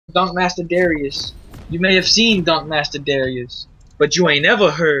Dunk Master Darius. You may have seen Dunk Master Darius, but you ain't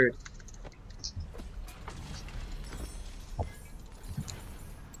never heard.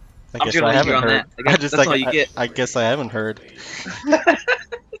 I I'm guess just gonna I leave you haven't on heard. that. That's all you get. I guess I haven't heard. I'm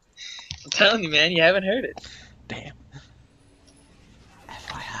telling you, man, you haven't heard it. Damn.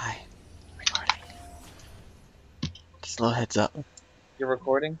 FYI. Recording. Just a little heads up. You're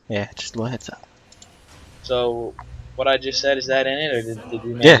recording? Yeah, just a little heads up. So, what I just said, is that in it, or did you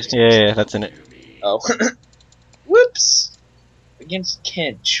Yeah, manage to... yeah, that's in it. Oh. Whoops! Against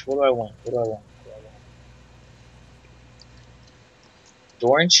Kench. What do I want? What do I want? What do I want?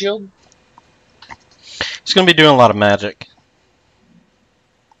 Doran Shield? He's gonna be doing a lot of magic.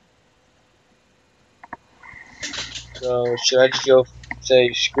 So, should I just go,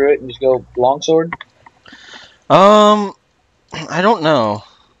 say, screw it, and just go longsword? I don't know.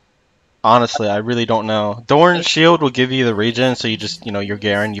 Honestly, I really don't know. Dorn's shield will give you the regen, so you just, you're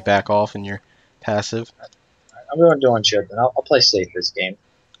Garen, you back off, and you're passive. I'm going Doran Shield, then. I'll play safe this game.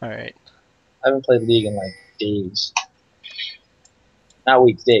 Alright. I haven't played League in, like, days. Not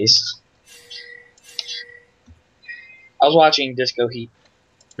weeks, days. I was watching Disco Heat.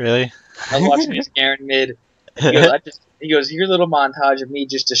 Really? I was watching this Garen mid. And he goes, your little montage of me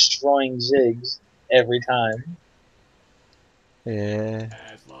just destroying Ziggs every time. Yeah.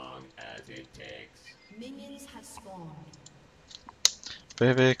 As long as it takes. Minions have spawned.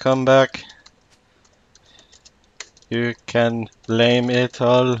 Baby, come back. You can blame it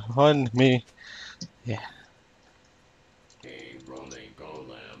all on me. Yeah. A rolling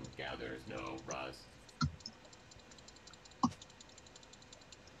golem gathers no rust.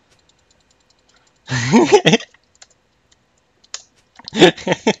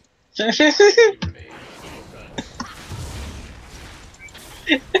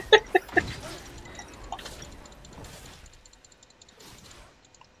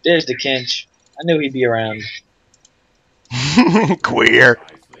 There's the Kench. I knew he'd be around. Queer.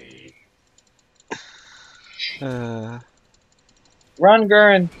 Wisely. Run,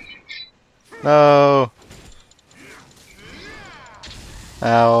 Gurren! No.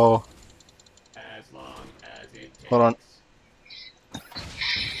 Ow. As long as it takes. Hold on.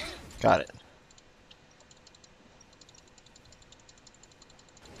 Got it.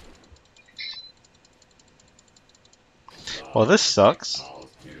 Well, this sucks. Calls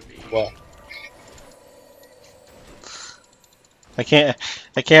to me. What? I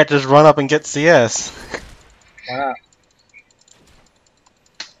can't just run up and get CS. Why not?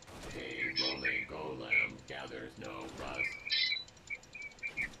 A rolling golem gathers no rust.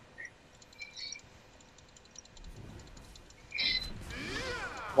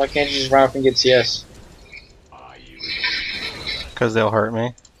 Why can't you just run up and get CS? Are you Because they'll hurt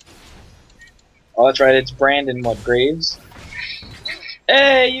me. Oh, that's right, it's Brandon, what, Graves?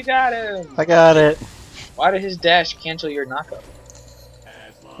 Hey, you got him! I got it. Why did his dash cancel your knockup?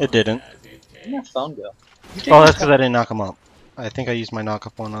 as long It didn't. as it takes. Where'd my phone go? You take Oh, my that's because phone- I didn't knock him up. I think I used my knock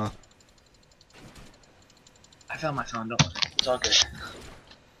up on I found my phone, don't worry. It's all good.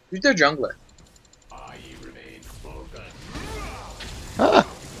 Who's their jungler? I remain spoken. Ah!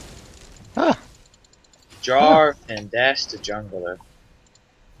 Ah! Jar and dash to jungler.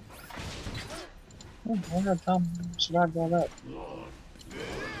 Oh, why not Tom survived all that?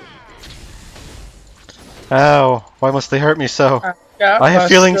 Ow! Why must they hurt me so? Got I have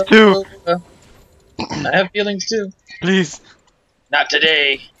feelings myself I have feelings too. Please! Not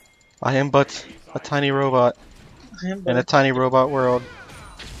today. I am but a tiny robot in a tiny robot world.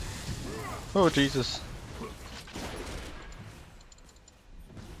 Oh, Jesus.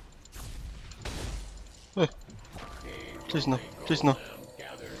 Please no. Please no.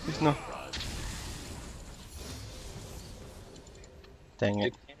 Please no. Dang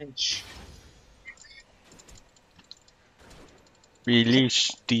it.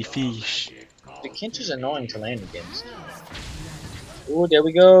 Release the fish. The Kinch is annoying to land against. Ooh, there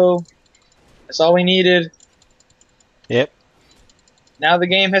we go. That's all we needed. Yep. Now the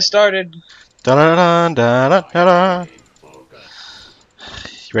game has started. Da da da da da da da.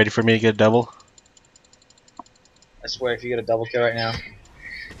 You ready for me to get a double? I swear, if you get a double kill right now.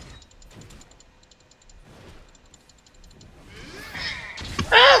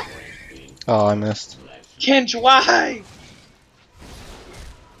 Ah! Oh, I missed. Kinch, why?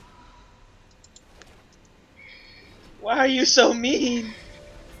 Why are you so mean?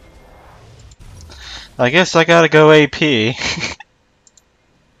 I guess I gotta go AP.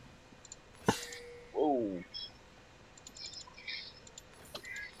 Whoa.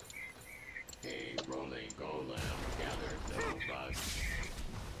 A rolling golem gathers no rust.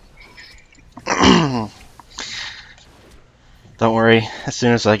 Don't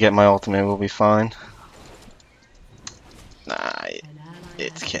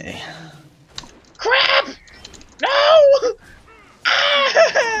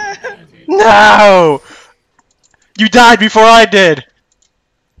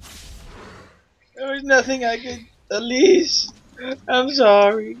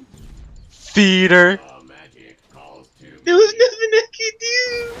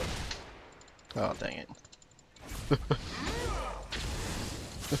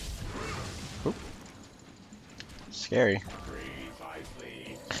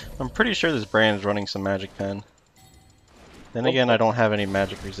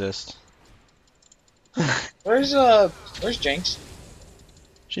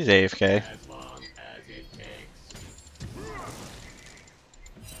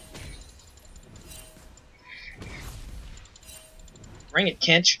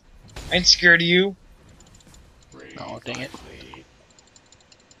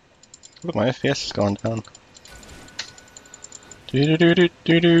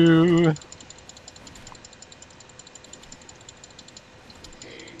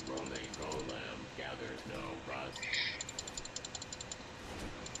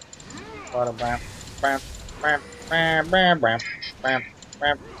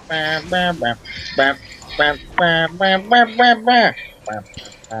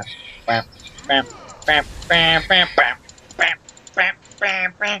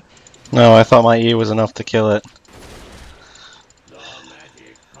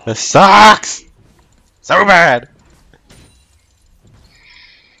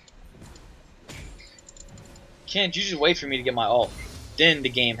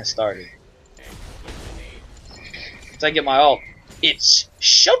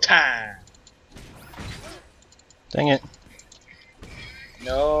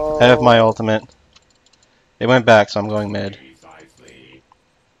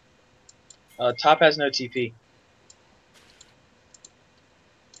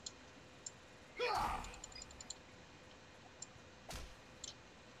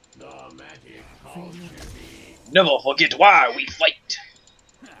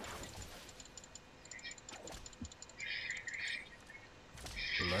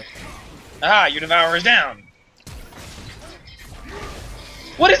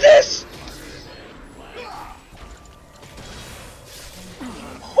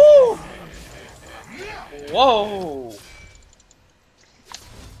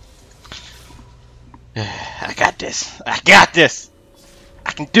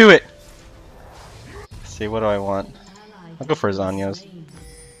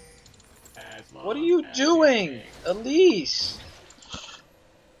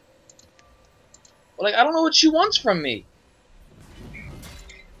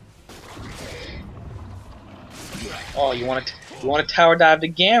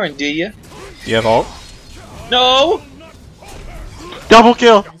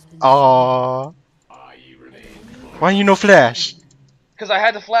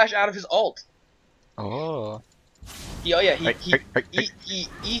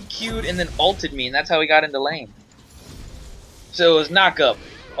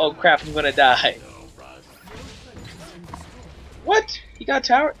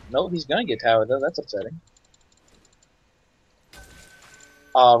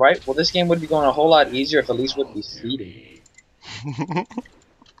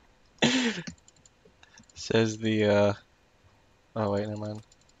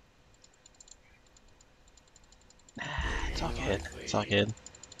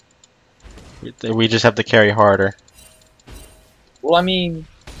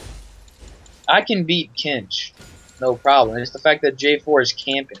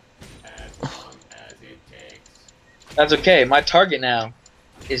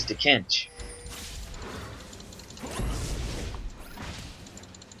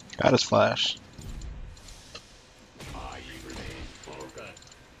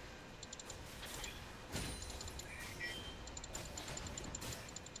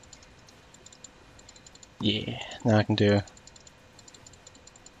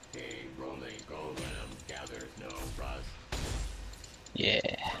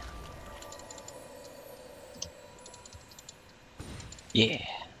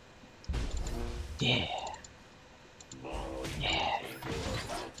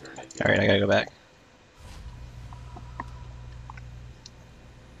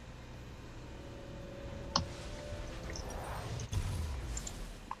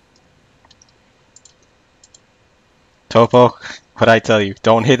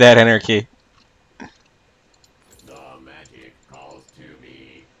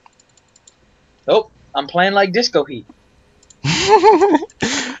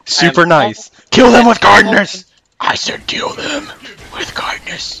Super nice. Kill them with gardeners. I said kill them with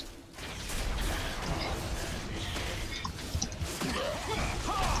gardeners.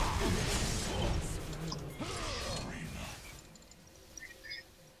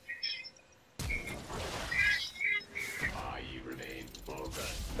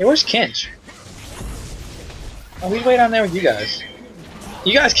 Hey, where's Kench? Oh, he's way down there with you guys.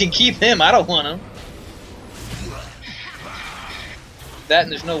 You guys can keep him. I don't want him. That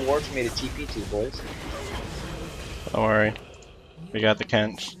and there's no ward for me to TP to, boys. Don't worry. We got the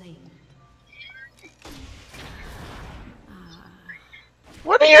Kench.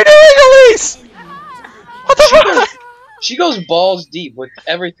 What are you doing, Elise? What the fuck? She goes balls deep with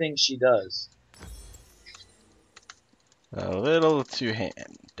everything she does. A little two-hand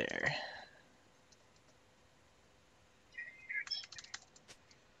there.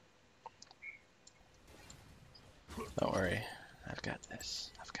 Don't worry. I've got this.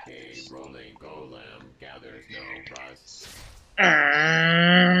 I've got this. A rolling golem gathers no rust.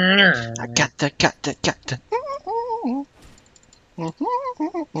 I got the. As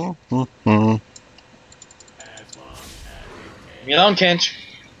long as Leave me alone, Kench.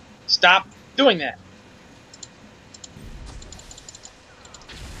 Stop doing that.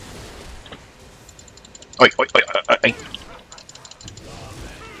 Oi, oi, oi, oi, oi.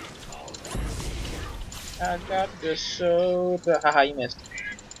 I got the soda. Haha, you missed.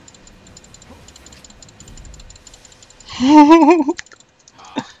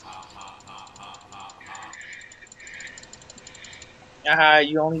 Haha,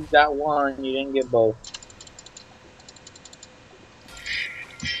 you only got one. You didn't get both.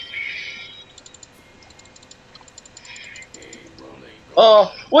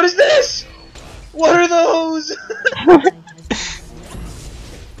 Oh, what is this? What are those?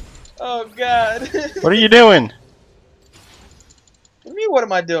 Oh god. What are you doing? What do you mean, what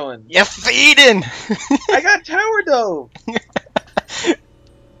am I doing? You're feeding! I got tower dove.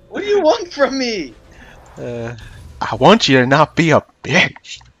 What do you want from me? I want you to not be a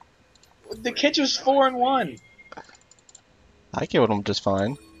bitch. The Kench was 4-1. I killed him just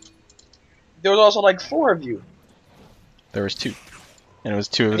fine. There was also like 4 of you. There was 2. And it was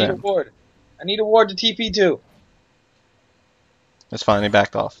 2 I of need a them. ward. I need a ward to TP to. That's fine, they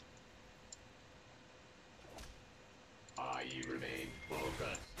backed off. I remain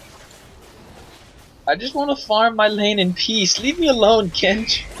focused. I just want to farm my lane in peace. Leave me alone,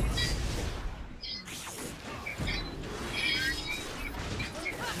 Kench.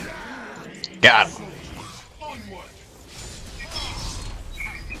 Got him.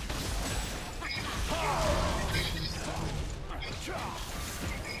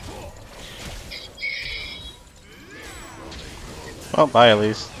 Well, bye,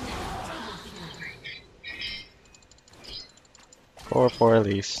 Elise. Poor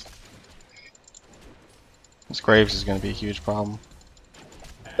Elise. This Graves is going to be a huge problem.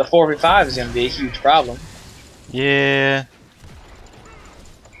 The 4v5 is going to be a huge problem. Yeah.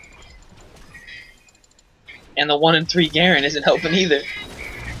 And the 1-3 Garen isn't helping either.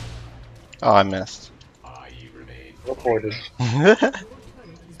 Oh, I missed. I remain Reported.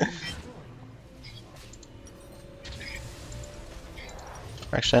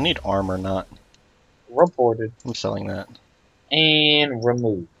 Actually, I need armor, not. Reported. I'm selling that. And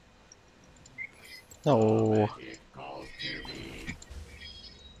removed. No. it calls to me.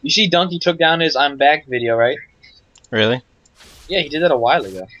 You see Donkey took down his I'm back video, right? Really? Yeah, he did that a while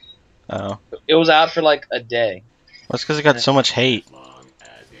ago. Oh. It was out for like a day. That's because it got so much hate. As long as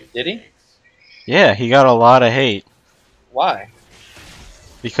it Did he? takes. Yeah, he got a lot of hate. Why?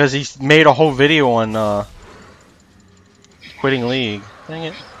 Because he made a whole video on, quitting League. Dang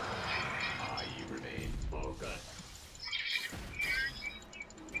it. I remain focused.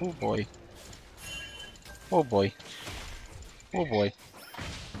 Oh boy. Oh boy. Oh boy.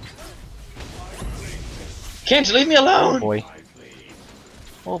 Kench, leave me Oh alone! boy. Wisely.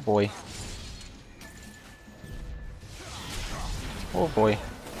 Oh boy. Oh boy.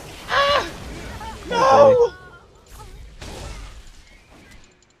 No!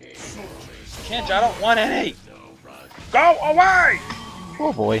 Kench, I don't want any! No rust. Go away!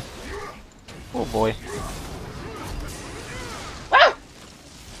 Oh boy. Oh boy. Ah!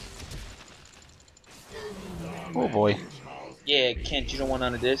 Oh boy. Yeah, Kench, you don't want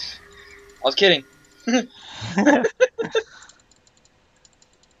none of this. I was kidding.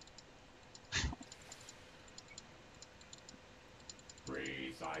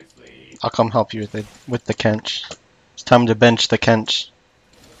 Precisely. I'll come help you with the Kench. It's time to bench the Kench.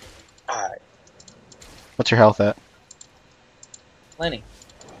 Alright, What's your health at? plenty.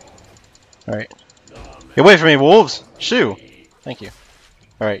 Alright. Get away from me, wolves! Shoo! Thank you.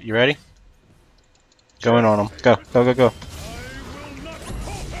 Alright, you ready? Go in on him. Go, go, go, go.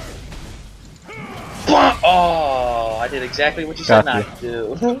 Oh, I did exactly what you said Got not to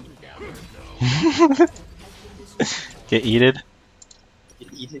do. Get eated? You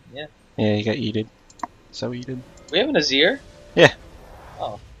eat it, yeah. Yeah, you got eated. So eated. We have an Azir? Yeah.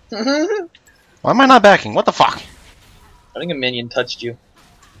 Oh. I Why am I not backing? What the fuck? think a minion touched you.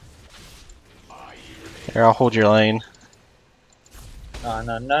 Here, I'll hold your lane. No,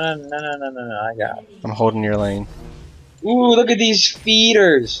 no, no, no, no, no, no, no, no, I got it. I'm holding your lane. Ooh, look at these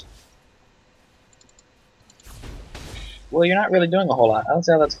feeders! Well, you're not really doing a whole lot. I don't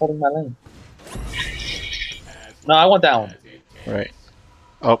see how that's holding my lane. No, I want that one. Right.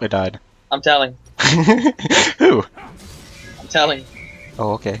 Oh, it died. I'm telling. Who? I'm telling.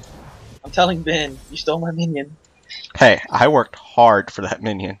 Oh, okay. I'm telling Ben, you stole my minion. Hey, I worked hard for that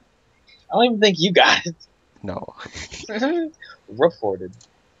minion. I don't even think you got it. No. Reported.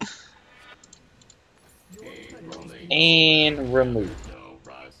 And removed.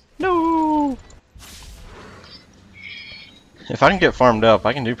 No. If I can get farmed up,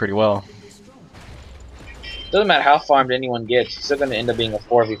 I can do pretty well. Doesn't matter how farmed anyone gets, it's still going to end up being a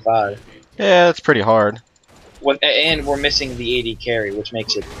 4v5. Yeah, it's pretty hard. And we're missing the AD carry, which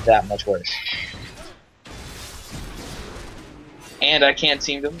makes it that much worse. And I can't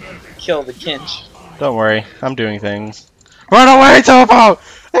seem to kill the Kinch. Don't worry, I'm doing things. Run away, Topo!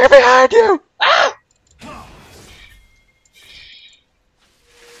 They're behind you! Ah!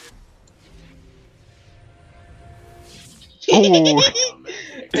 Ooh.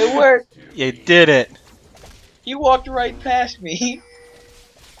 It worked. You did it. He walked right past me.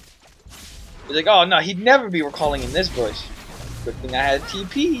 He's like, oh no, he'd never be recalling in this bush. Good thing I had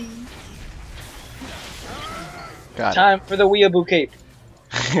TP. Got Time for the weeaboo cape.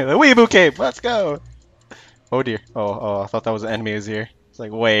 it. The Weeaboo Cape, let's go! Oh dear. Oh, I thought that was an enemy Azir. It's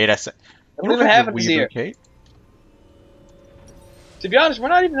like, wait a sec. I don't even have an the Azir. Weeaboo Cape? To be honest, we're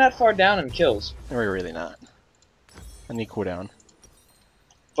not even that far down in kills. We're really not. I need cooldown.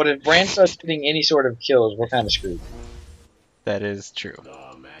 But if Brand starts getting any sort of kills, we're kind of screwed. That is true.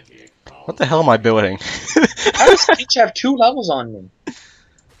 What the hell am I building? How does Kinch have 2 levels on me?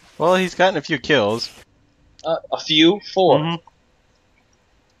 Well, he's gotten a few kills. A few? 4. Mhm.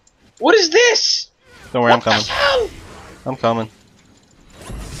 What is this? Don't worry, I'm What the coming. hell? I'm coming.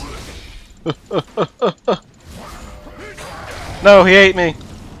 No, he ate me.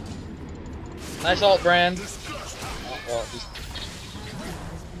 Nice ult, Brand. Oh,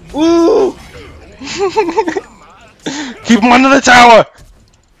 well, Keep him under the tower.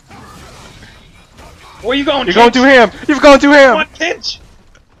 where you going, You're Kinch? going to him. You've gone to Come him. on, Kinch!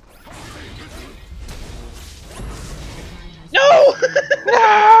 No!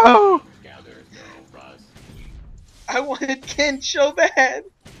 No. I wanted Kinch so bad.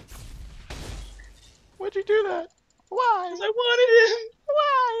 Why'd you do that? Why? Because I wanted him.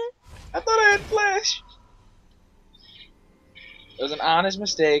 Why? I thought I had flash. It was an honest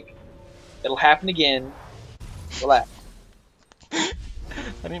mistake. It'll happen again. Relax.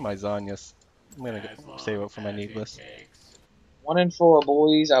 I need my Zanyas. I'm gonna save up for my needless. 1 and 4,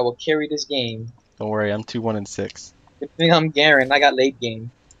 boys. I will carry this game. Don't worry, I'm 2-1 and 6. Good thing I'm Garen. I got late game.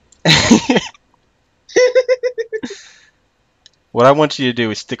 What I want you to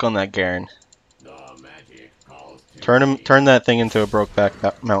do is stick on that Garen. Turn that thing into a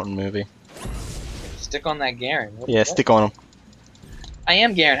Brokeback Mountain movie. Stick on that Garen. What, Yeah, what? stick on him. I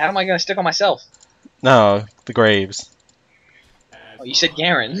am Garen. How am I gonna stick on myself? No, the Graves. Oh, you said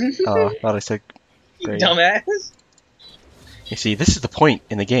Garen. Oh, I thought I said You Graves. dumbass. You see, this is the point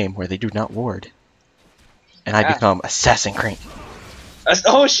in the game where they do not ward. And I Ah. become Assassin Crane.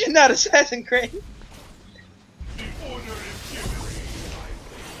 Oh shit, not Assassin Crane.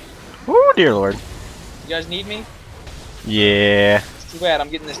 Oh dear lord. You guys need me? Yeah. It's too bad. I'm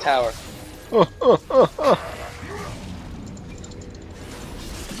getting this tower.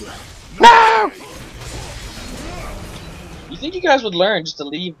 No! You think you guys would learn just to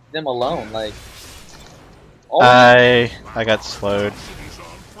leave them alone? Like, oh, I got slowed.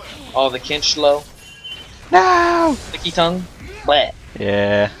 oh the Kinch slow, No! sticky tongue, bleh.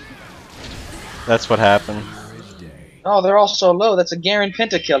 Yeah. That's what happened. Oh, they're all so low. That's a Garen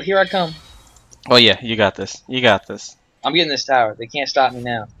pentakill. Here I come. Oh yeah, you got this. You got this. I'm getting this tower. They can't stop me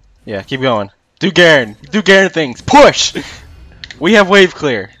now. Yeah, keep going. Do Garen. Do Garen things. Push! We have wave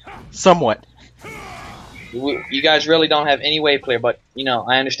clear. Somewhat. You guys really don't have any wave clear, but you know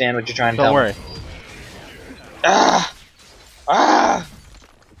I understand what you're trying to Don't tell worry. me. Ah! Ah!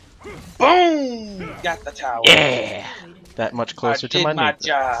 Boom! Got the tower. Yeah! That much closer I to did my my needless.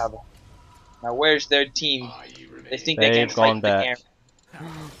 job. Now where's their team? They think they They've can gone fight the back.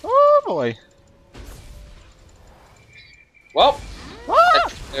 camera. Oh boy. Well, Ah!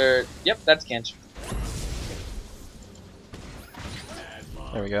 yep, that's cancer.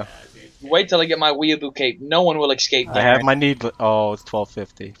 There we go. Wait till I get my weeaboo cape. No one will escape I have Darren. my need. Oh, it's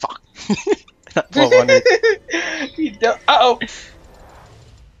 1250. Fuck. Not 1200. Uh-oh.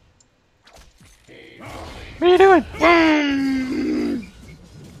 What are you doing? Boom!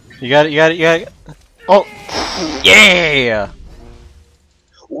 You got it. You got it. You got it. Oh. Yeah.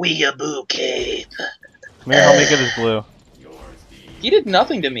 Weeaboo cape. Come here. Help me get this blue. He did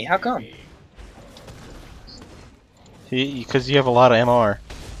nothing to me. How come? Because you have a lot of MR.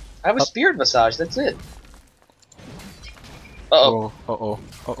 I have a spirit massage. That's it. Uh-oh. Oh. Uh-oh.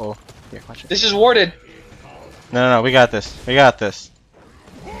 Uh-oh. Here, watch it. This is warded. No. We got this. We got this.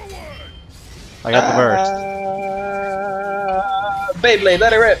 I got the birds. Beyblade,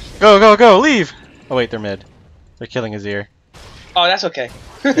 let it rip. Go. Leave. Oh wait, they're mid. They're killing his ear. Oh, that's okay.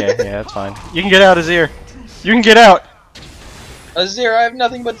 Yeah, that's fine. You can get out his ear. You can get out. Azir, I have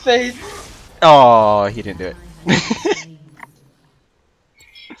nothing but faith. Oh, he didn't do it.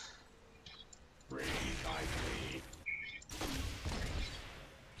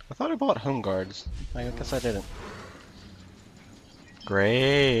 I thought I bought home guards. I guess I didn't.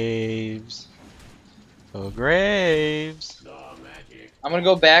 Graves. Oh, Graves. I'm gonna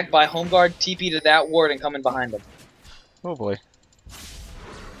go back, buy home guard, TP to that ward, and come in behind them. Oh boy.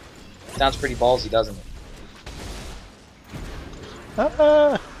 Sounds pretty ballsy, doesn't it?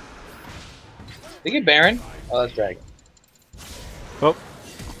 They get Baron. Oh, that's Dragon. Oh.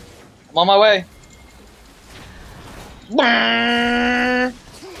 I'm on my way.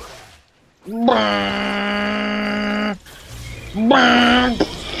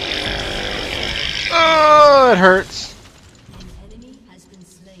 Oh, it hurts.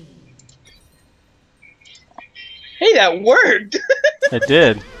 Hey, that worked! It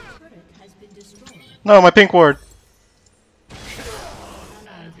did. No, my pink ward.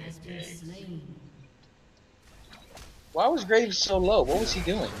 Why was Graves so low? What was he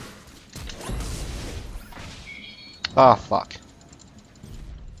doing? Oh, fuck.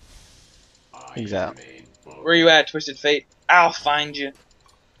 He's out. Where you at, Twisted Fate? I'll find you.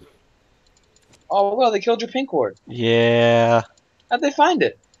 Oh, well, they killed your pink ward. Yeah. How'd they find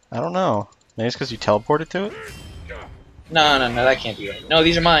it? I don't know. Maybe it's because you teleported to it? No, that can't be right. No,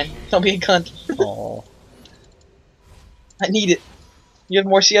 these are mine. Don't be a cunt. Oh. I need it. You have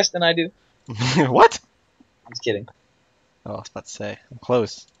more CS than I do. What? I'm just kidding. Oh, I was about to say. I'm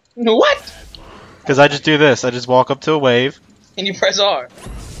close. What? Because I just do this. I just walk up to a wave. And you press R.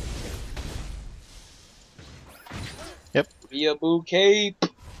 Yep. Weeaboo cape.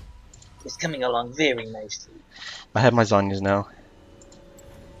 It's coming along very nicely. I have my Zonyas now.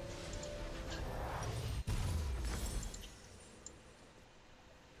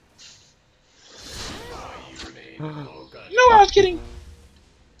 No, I was kidding.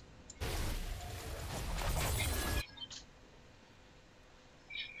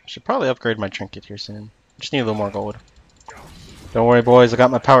 Should probably upgrade my trinket here soon. Just need a little more gold. Don't worry, boys. I got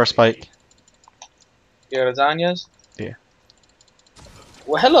my power spike. Your lasagnas? Yeah.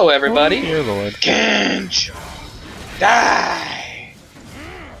 Well, hello, everybody. Oh, dear Lord. Kench! Die!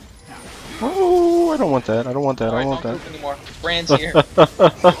 Oh, I don't want that. I don't want that. I don't want don't that. poop anymore. Brand's here.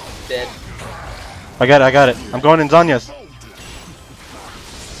 Dead. I got it. I'm going in Zanya's.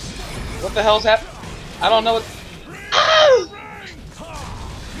 What the hell's happening? I don't know what.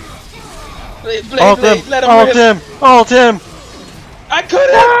 Blade, Ult Blade, him! let him Ult rip. him! Ult him! I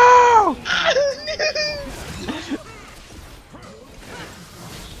couldn't!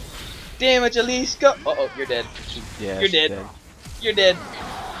 Damn it, Elise, go! Uh-oh, you're dead. Yeah, You're dead. You're dead.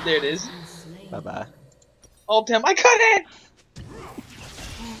 There it is. Bye bye. Ult him, I couldn't!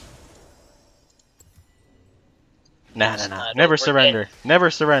 Nah. not Never over surrender. Never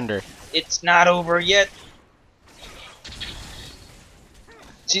surrender. It's not over yet.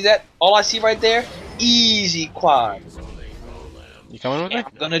 See that? All I see right there? Easy quad. You coming with me? And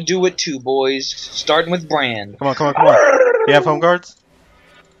I'm gonna do it too, boys. Starting with Brand. Come on. You have home guards?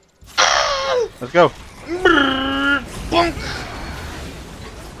 Let's go. Bunk!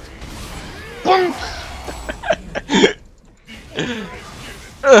 Bunk!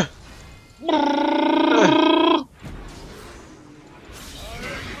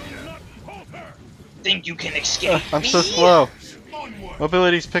 Think you can escape I'm me? so slow.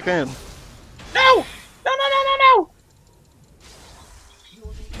 Mobility's picking. No! No!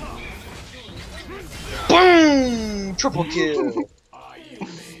 Boom! Triple kill.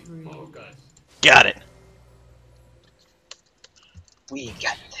 Got it. We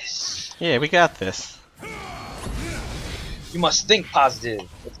got this. Yeah, we got this. You must think positive.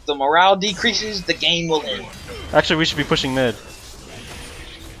 If the morale decreases, the game will end. Actually, we should be pushing mid.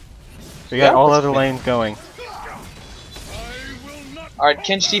 We Yeah, got all push other mid. lanes going. Alright,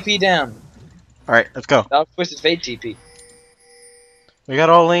 Kench TP down. Alright, let's go. Now Twisted Fate TP. We got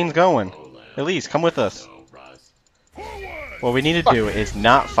all lanes going. Elise, come with us. No rust. What we need to do is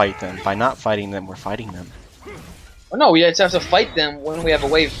not fight them. By not fighting them, we're fighting them. Oh no, we just have to fight them when we have a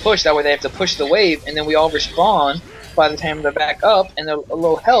wave push. That way they have to push the wave, and then we all respawn by the time they're back up and they're a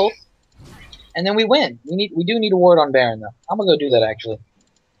low health, and then we win. We do need a ward on Baron though. I'm gonna go do that actually.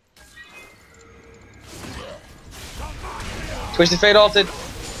 Twisted Fate ulted.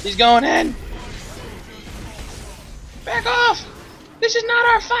 He's going in. Back off! This is not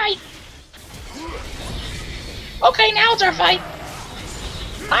our fight. Okay, now it's our fight.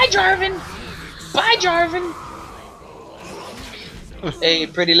 Hi, Jarvan. Bye, Jarvan. Hey,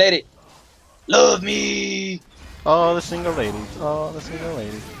 pretty lady. Love me. Oh, the single ladies. Oh, the single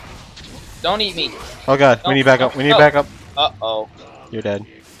ladies. Don't eat me. Oh god, we need backup. We need backup. Uh-oh. You're dead.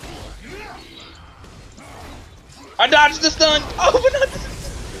 I dodged the stun. Oh, but not the...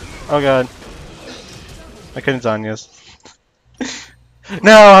 Oh god. I couldn't Zanya's.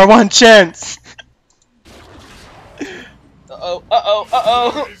 No, our one chance! Uh-oh, uh-oh,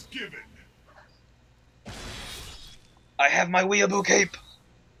 uh-oh. I have my weeaboo cape.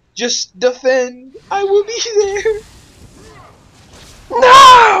 Just defend. I will be there.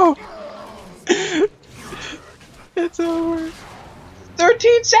 No! It's over.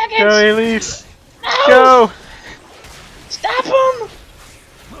 13 seconds. Go, Elise. No! Go! Stop him.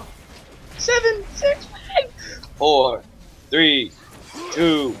 7, 6, 5, 4, 3,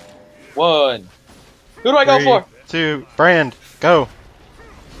 2, 1. Who do I go 3, for? 2, Brand, go!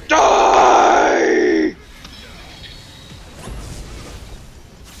 Die!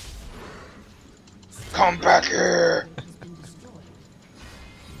 Come back here!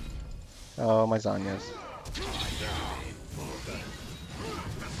 Oh, my Zanya's.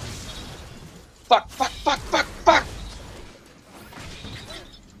 Fuck, fuck, fuck, fuck, fuck!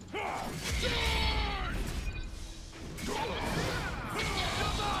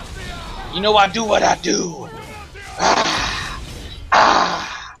 You know I do what I do! Ah!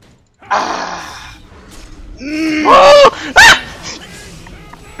 Ah! Ah! Mm. Oh! Ah!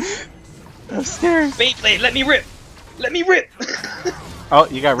 I'm scared. Beyblade, let me rip! Let me rip! Oh,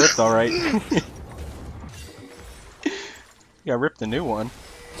 you got ripped alright. You got ripped the new one.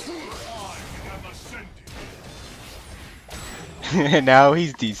 And now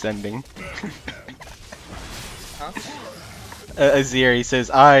he's descending. Huh? Azir, he says,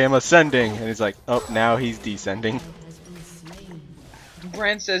 I am ascending. And he's like, oh, now he's descending.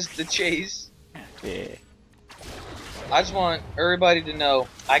 Brand says the chase. Yeah. I just want everybody to know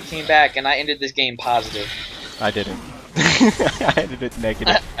I came back and I ended this game positive. I didn't. I ended it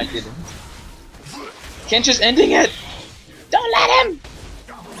negative. I didn't. Kench is ending it! Don't let him!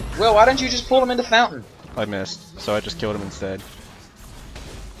 Will, why don't you just pull him into fountain? I missed, so I just killed him instead.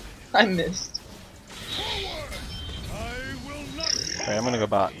 I missed. Alright, I'm gonna go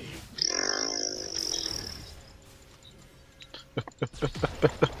bot.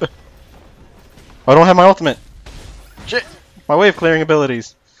 I don't have my ultimate! Shit! My wave clearing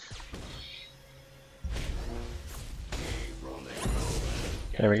abilities!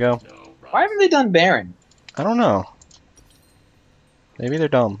 There we go. Why haven't they done Baron? I don't know. Maybe they're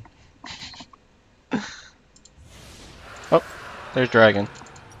dumb. Oh, there's Dragon.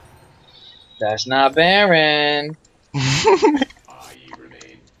 That's not Baron.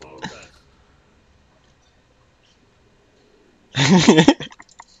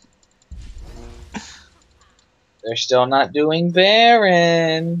 They're still not doing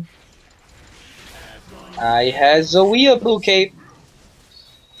Baron. I has a weeaboo cape.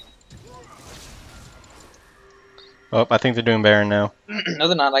 Oh, I think they're doing Baron now. No,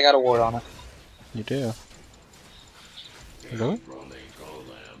 they're not. I got a ward on it. You do. Really?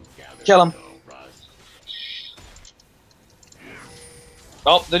 Kill him.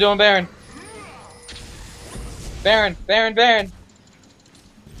 Oh, they're doing Baron. Baron, Baron, Baron.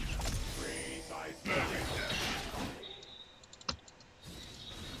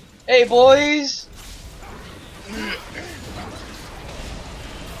 Hey, boys.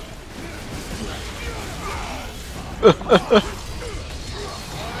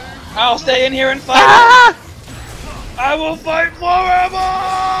 I'll stay in here and fight. Ah! I will fight forever.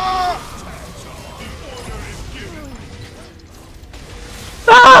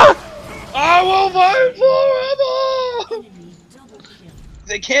 Ah! I will fight forever.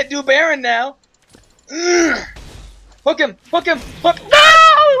 They can't do Baron now. Hook him! Hook him! Hook! No!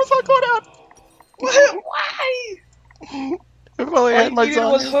 It was not going out! Why? If only I All had you my needed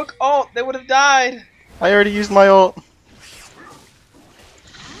was Zanya. hook alt. They would have died. I already used my ult.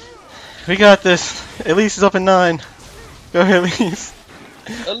 We got this. Elise is up in 9. Go, Elise.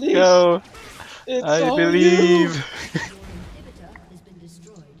 Elise, Go. it's I all you. believe.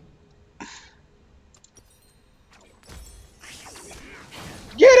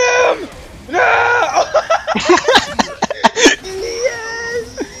 Get him! No!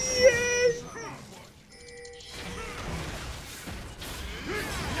 Yes! Yes!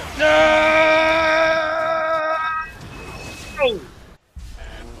 No! As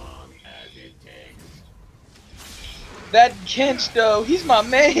long as it takes. That Kench though, he's my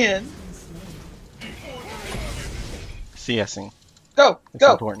man. CSing. Go, It's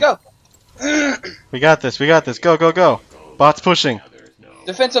go, important. go. We got this. We got this. Go, go, go. Bots pushing. There's no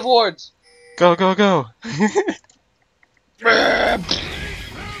Defensive wards. Go, go, go.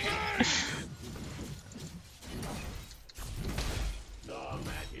 the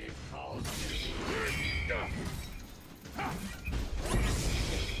magic calls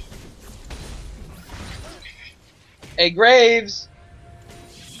Hey Graves,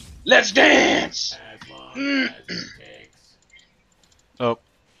 let's dance. as long as it takes. Oh.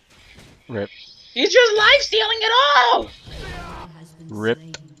 Rip. He's just life stealing it all. Rip.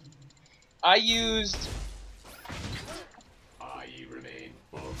 I used I remain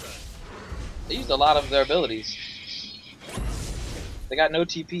focused. They used a lot of their abilities. They got no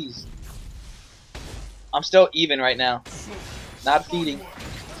TPs. I'm still even right now. Not feeding.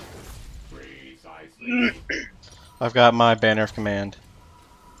 Precisely. I've got my banner of command.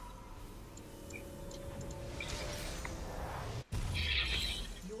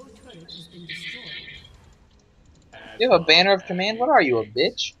 You have a banner of command? What are you, a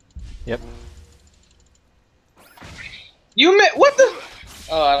bitch? Yep. You what the?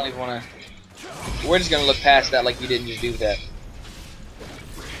 Oh, I don't even want to. We're just gonna look past that like you didn't just do that.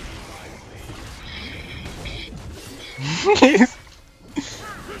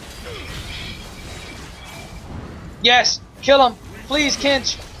 Yes, kill him, please,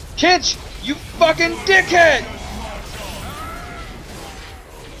 Kinch. Kinch, you fucking dickhead!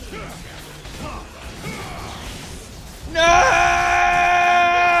 No!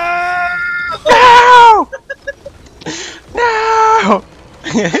 No! No!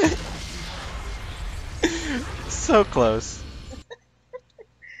 So close.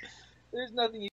 There's nothing you